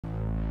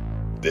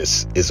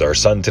This is our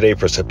sun today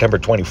for September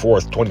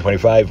 24th,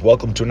 2025.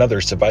 Welcome to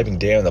another surviving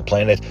day on the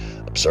planet,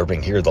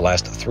 observing here the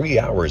last 3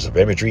 hours of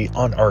imagery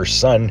on our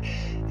sun,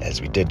 as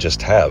we did just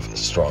have a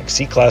strong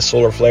C-class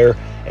solar flare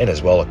and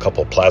as well a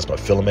couple plasma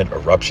filament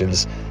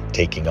eruptions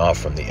taking off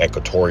from the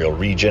equatorial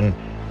region,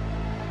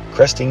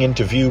 cresting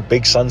into view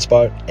big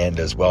sunspot, and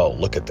as well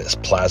look at this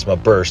plasma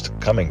burst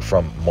coming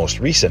from most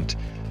recent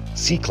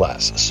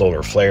C-class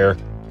solar flare.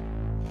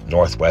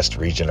 Northwest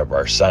region of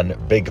our sun,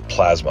 big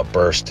plasma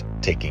burst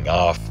taking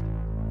off.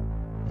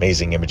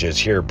 Amazing images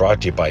here brought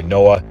to you by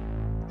NOAA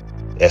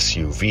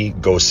SUV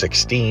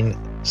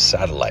GO-16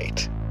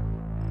 satellite.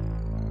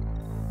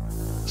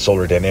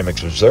 Solar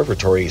Dynamics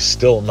Observatory is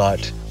still not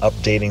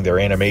updating their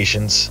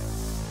animations,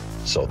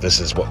 so this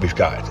is what we've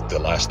got. The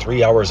last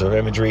 3 hours of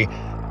imagery,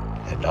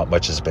 and not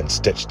much has been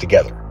stitched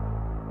together.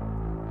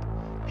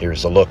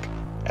 Here's a look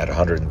at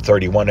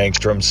 131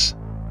 angstroms.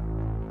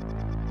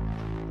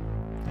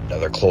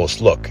 Another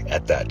close look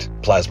at that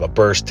plasma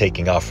burst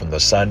taking off from the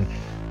sun.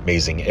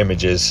 Amazing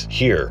images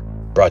here,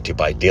 brought to you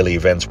by Daily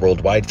Events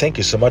Worldwide. Thank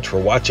you so much for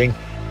watching.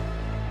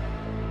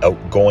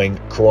 Outgoing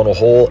coronal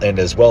hole and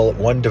as well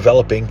one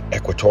developing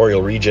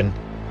equatorial region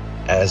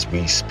as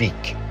we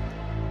speak.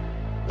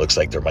 Looks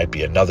like there might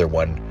be another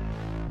one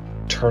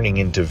turning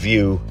into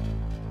view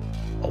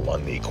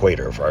along the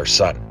equator of our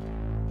sun.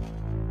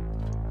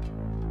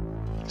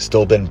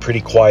 Still been pretty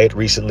quiet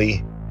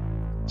recently.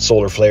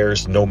 Solar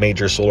flares, no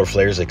major solar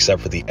flares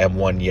except for the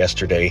M1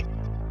 yesterday.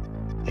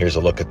 Here's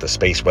a look at the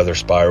space weather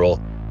spiral.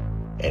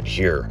 And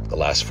here, the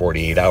last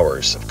 48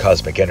 hours of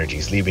cosmic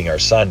energies leaving our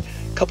sun.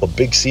 A couple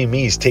big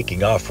CMEs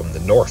taking off from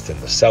the north and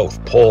the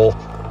south pole.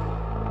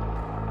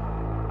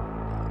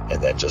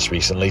 And then just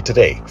recently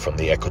today from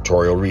the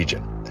equatorial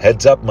region.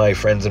 Heads up, my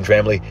friends and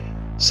family.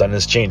 Sun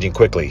is changing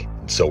quickly,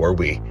 and so are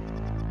we.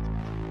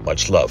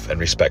 Much love and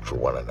respect for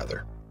one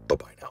another.